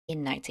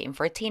In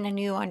 1914, a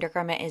new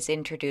undergarment is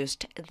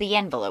introduced, the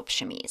envelope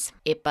chemise.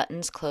 It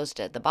buttons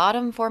closed at the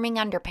bottom, forming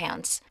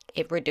underpants.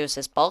 It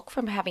reduces bulk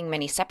from having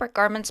many separate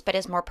garments, but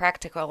is more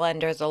practical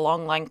under the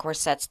long line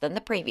corsets than the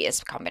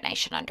previous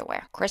combination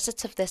underwear.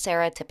 Corsets of this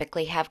era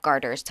typically have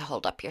garters to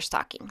hold up your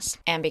stockings.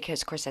 And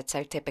because corsets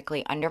are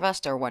typically under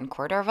bust or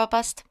 1/4 of a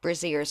bust,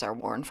 brassieres are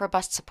worn for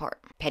bust support.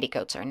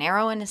 Petticoats are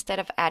narrow, and instead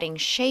of adding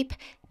shape,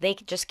 they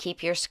just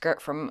keep your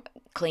skirt from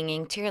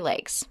clinging to your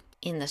legs.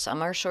 In the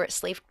summer,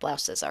 short-sleeved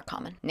blouses are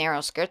common. Narrow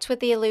skirts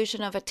with the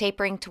illusion of a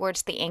tapering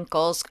towards the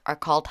ankles are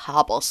called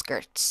hobble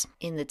skirts.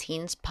 In the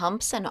teens,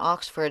 pumps and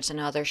oxfords and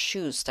other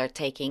shoes start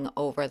taking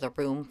over the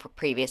room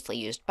previously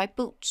used by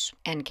boots,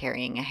 and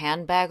carrying a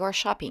handbag or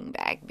shopping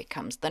bag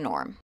becomes the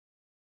norm.